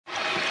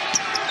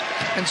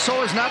And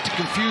so as not to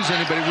confuse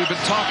anybody, we've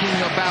been talking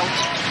about,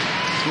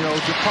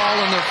 DePaul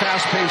and their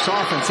fast-paced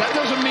offense. That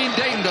doesn't mean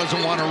Dayton doesn't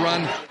want to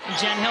run.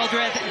 Jen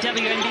Hildreth,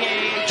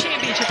 WNBA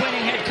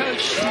championship-winning head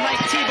coach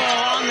Mike Tebow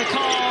on the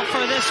call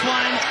for this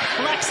one.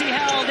 Lexi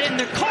held in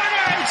the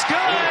corner. It's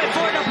good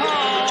for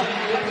DePaul.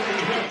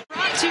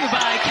 Brought to you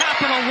by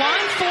Capital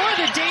One for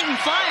the Dayton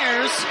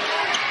Flyers.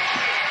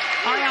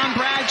 Ariane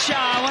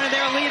Bradshaw, one of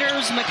their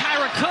leaders.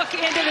 Mykyra Cook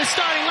into the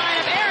starting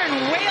lineup. Erin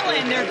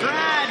Whalen, their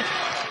grad.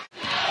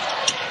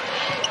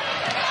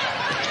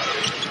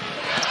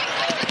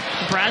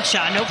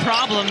 Bradshaw, no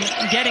problem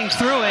getting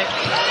through it.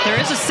 There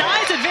is a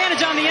size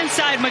advantage on the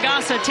inside.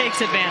 Magassa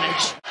takes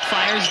advantage.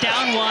 Flyers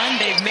down one.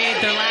 They've made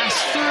their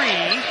last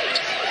three.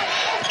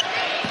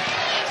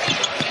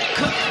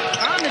 Cook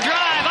on the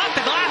drive, off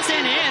the glass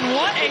and in.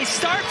 What a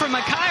start for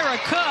Mykyra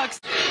Cook.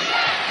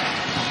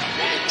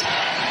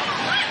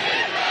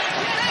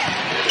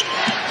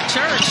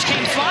 Church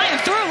came flying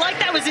through like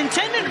that was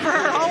intended for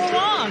her all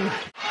along.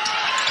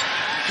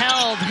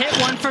 Held, hit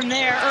one from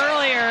there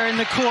earlier in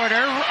the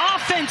quarter.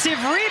 Offensive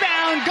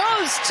rebound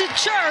goes to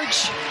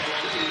Church.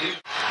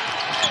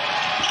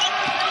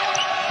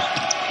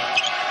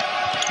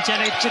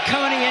 Jenna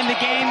Ciccone in the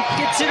game,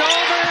 gets it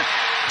over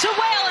to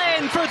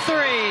Whalen for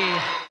three.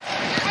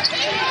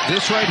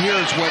 This right here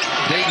is what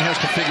Dayton has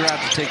to figure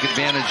out to take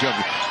advantage of.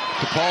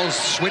 DePaul's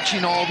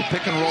switching all the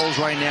pick and rolls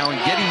right now and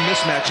getting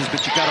mismatches,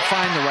 but you got to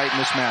find the right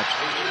mismatch.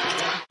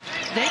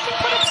 They can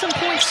put up some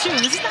points, too.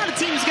 This is not a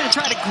team that's going to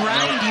try to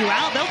grind you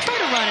out. They'll try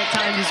to run at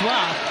times as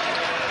well.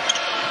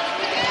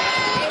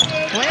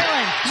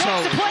 Whalen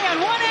makes the play on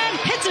one end,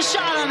 hits a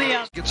shot on the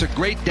other. Gets a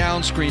great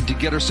down screen to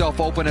get herself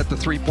open at the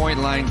three-point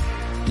line,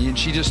 and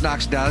she just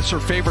knocks it down. That's her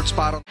favorite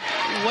spot.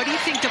 What do you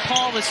think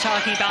DePaul was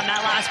talking about in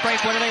that last break?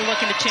 What are they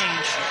looking to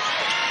change?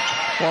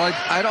 Well,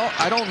 I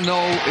don't know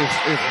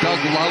if Doug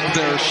loved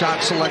their shot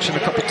selection a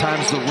couple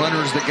times. The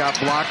runners that got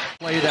blocked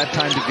play that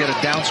time to get a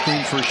down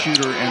screen for a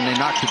shooter, and they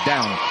knocked it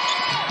down.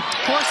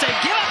 Of course, they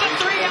give up a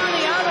three on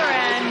the other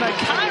end.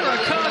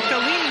 Mykyra Cook, the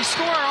leading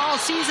scorer all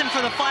season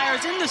for the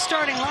Flyers, in the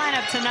starting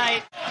lineup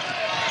tonight.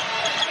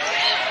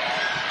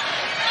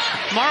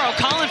 Morrow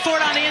calling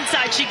for it on the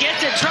inside. She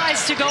gets it,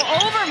 tries to go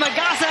over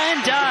Magassa,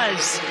 and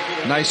does.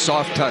 Nice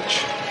soft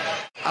touch.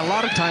 A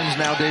lot of times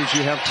nowadays you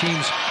have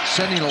teams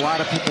sending a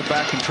lot of people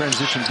back in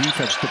transition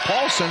defense.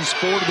 DePaul sends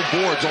four to the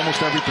boards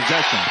almost every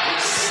possession.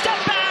 Step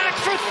back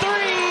for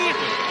three.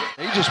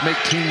 They just make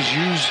teams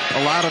use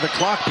a lot of the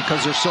clock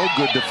because they're so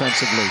good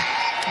defensively.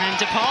 And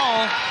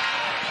DePaul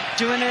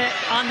doing it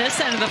on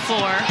this end of the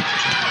floor.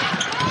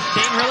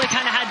 Dayton really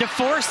kind of had to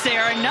force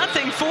there, and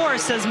nothing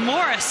forced as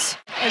Morris,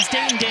 as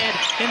Dayton did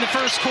in the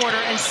first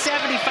quarter, and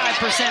 75%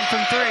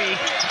 from three.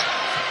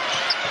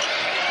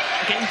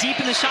 Getting deep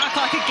in the shot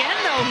clock again,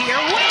 though, here.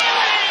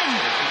 Whalen!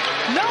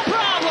 No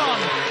problem.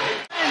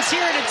 And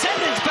here in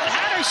attendance, but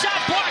had her shot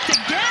blocked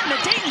again.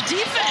 The Dayton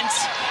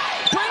defense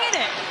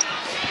bringing it.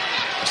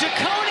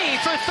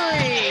 Ciccone for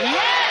three.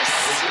 Yes!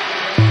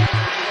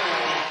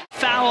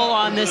 Foul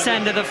on this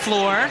end of the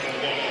floor.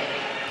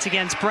 It's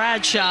against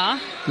Bradshaw.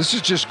 This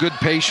is just good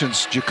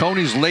patience.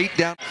 Ciccone's late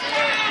down.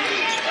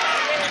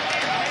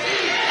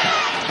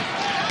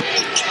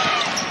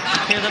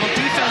 Here, little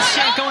defense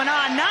check going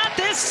on. Not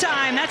this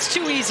time. That's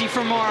too easy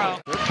for Morrow.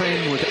 They're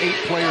playing with 8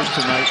 players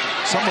tonight,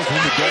 some of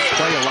whom don't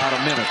play a lot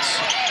of minutes.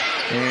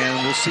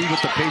 And we'll see what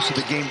the pace of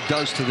the game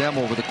does to them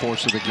over the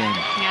course of the game.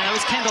 Yeah, that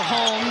was Kendall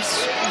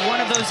Holmes,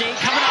 one of those 8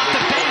 coming off the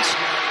bench.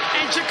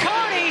 And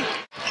Ciccone.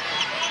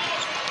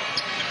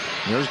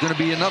 There's going to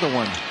be another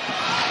one.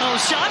 Oh,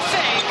 shot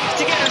fake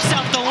to get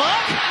herself the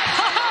look.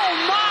 Oh,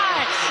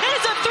 my. It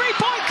is a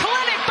three-point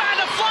clinic by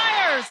the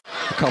Flyers.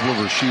 A couple of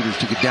her shooters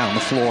to get down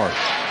the floor.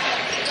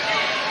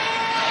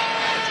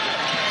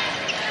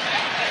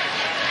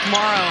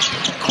 Morrow,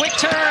 quick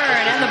turn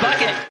and the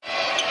bucket.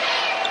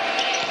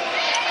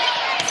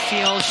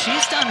 Feels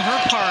she's done her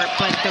part,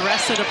 but the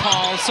rest of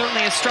DePaul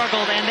certainly has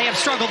struggled, and they have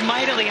struggled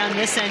mightily on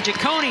this end.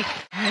 Ciccone.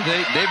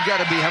 They've got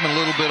to be having a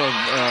little bit of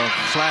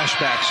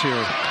flashbacks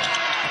here.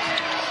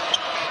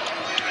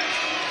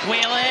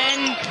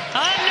 Whalen,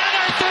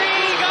 another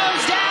three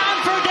goes down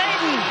for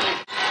Dayton.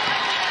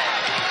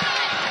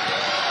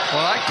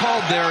 Well, I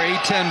called their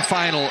A10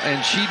 final,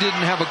 and she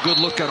didn't have a good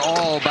look at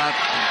all about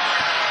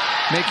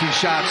making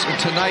shots, and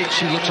tonight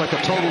she looks like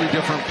a totally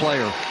different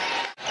player.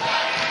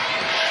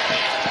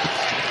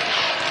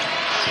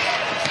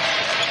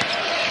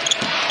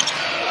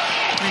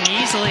 And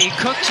easily,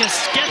 Cook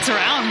just gets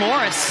around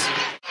Morris.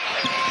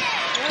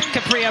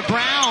 Capria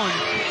Brown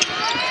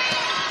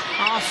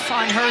off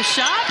on her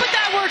shot, but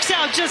that works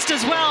out just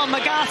as well.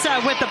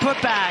 Magassa with the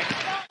putback.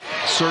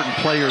 Certain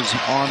players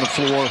on the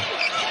floor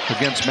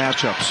against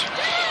matchups.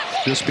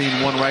 This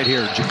being one right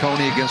here,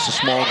 Ciccone against a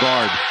small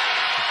guard.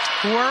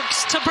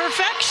 Works to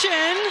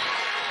perfection.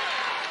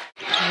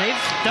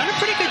 They've done a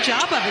pretty good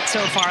job of it so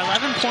far.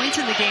 11 points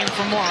in the game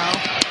for Morrow.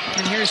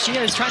 And here she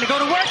is trying to go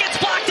to work. It's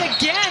blocked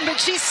again, but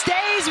she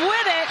stays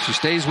with it. She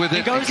stays with it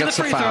and goes to the gets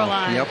the free foul. throw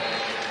line. Yep.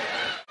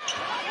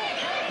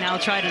 Now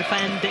try to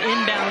defend the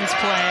inbounds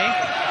play.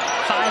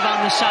 5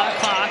 on the shot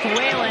clock.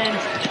 Whalen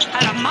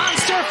had a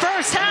monster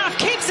first half,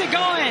 keeps it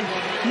going.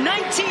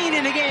 19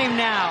 in the game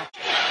now.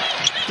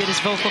 Get his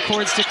vocal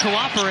cords to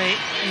cooperate,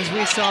 as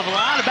we still have a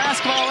lot of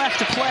basketball left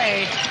to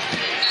play.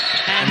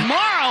 And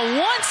Mara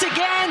once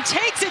again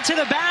takes it to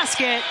the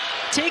basket,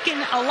 taking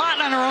a lot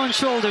on her own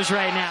shoulders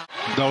right now.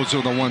 Those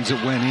are the ones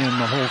that went in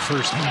the whole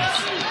first half.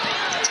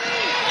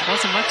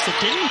 Wasn't much that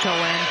didn't go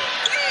in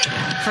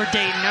for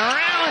Dayton.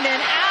 Around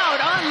and out,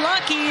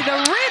 unlucky. The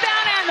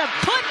rebound and the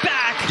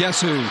putback.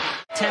 Guess who?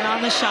 10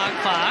 on the shot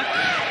clock.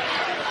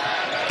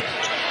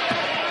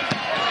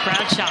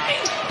 Bradshaw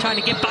trying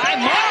to get by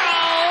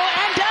Morrow,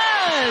 and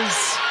does.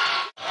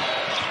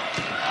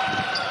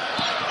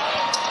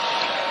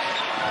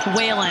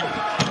 Whalen.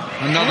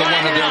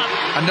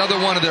 Another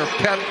one of their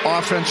pet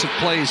offensive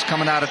plays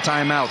coming out of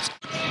timeouts.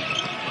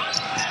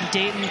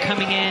 Dayton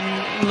coming in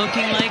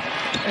looking like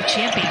a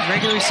champion.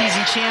 Regular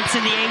season champs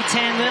in the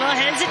A-10. Little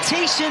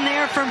hesitation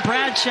there from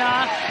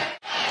Bradshaw.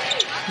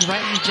 You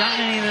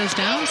jotting any of those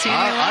down?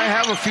 I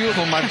have a few of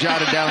them I've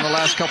jotted down in the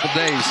last couple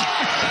days.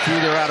 A few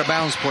of their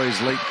out-of-bounds plays,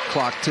 late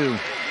clock too.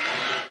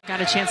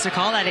 Got a chance to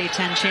call that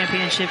A-10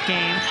 championship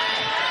game.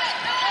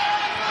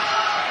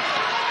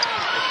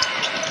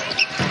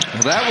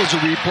 Well, that was a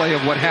replay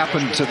of what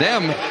happened to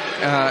them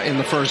in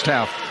the first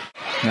half.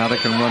 Now they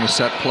can run a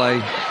set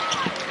play.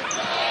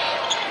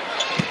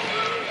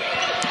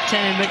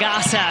 10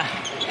 Magassa.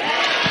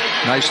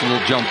 Nice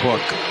little jump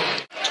hook.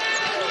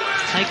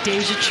 Like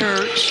Deja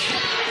Church.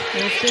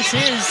 If this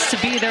is to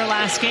be their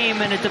last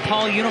game in a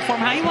DePaul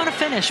uniform, how you want to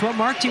finish? What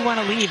mark do you want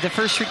to leave? The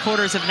first 3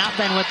 quarters have not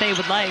been what they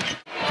would like.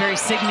 Very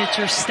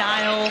signature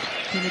style,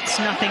 and it's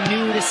nothing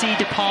new to see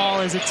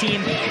DePaul as a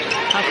team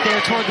up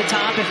there toward the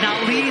top, if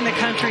not leading the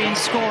country in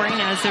scoring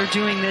as they're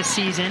doing this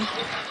season.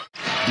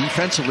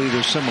 Defensively,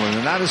 they're similar.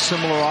 They're not as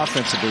similar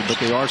offensively, but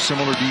they are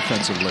similar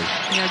defensively.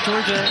 Yeah,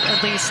 Georgia,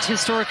 at least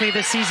historically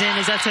this season,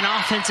 is that's an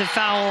offensive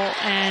foul,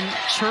 and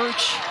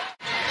Church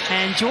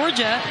and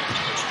Georgia,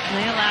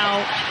 they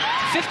allow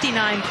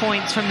 59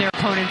 points from their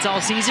opponents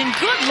all season.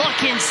 Good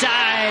look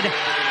inside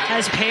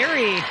as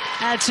Perry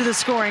adds to the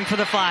scoring for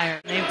the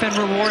Flyers. They've been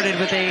rewarded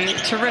with a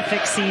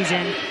terrific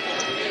season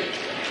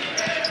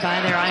by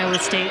their Iowa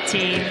State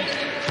team,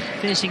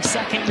 finishing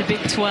second in the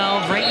Big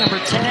 12, ranked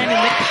number 10 in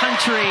the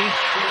country.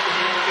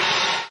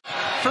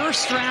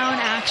 First round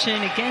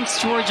action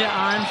against Georgia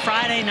on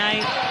Friday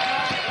night.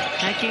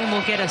 That game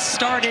will get us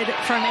started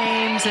from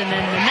Ames, and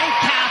then the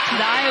nightcap,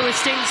 the Iowa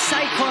State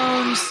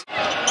Cyclones.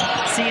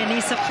 See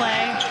Anissa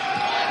play.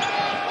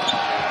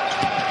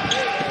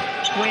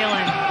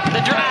 Whalen,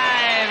 the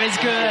drive is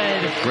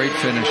good. Great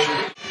finish.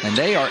 And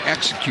they are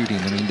executing.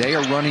 I mean, they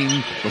are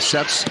running the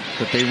sets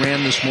that they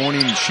ran this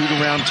morning, shoot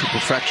around to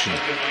perfection.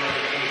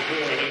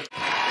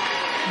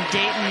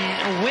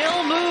 Dayton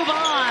will move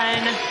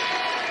on.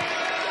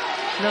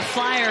 The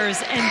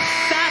Flyers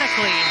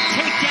emphatically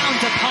take down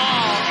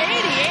DePaul,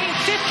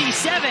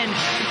 88-57,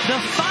 the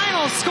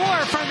final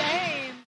score from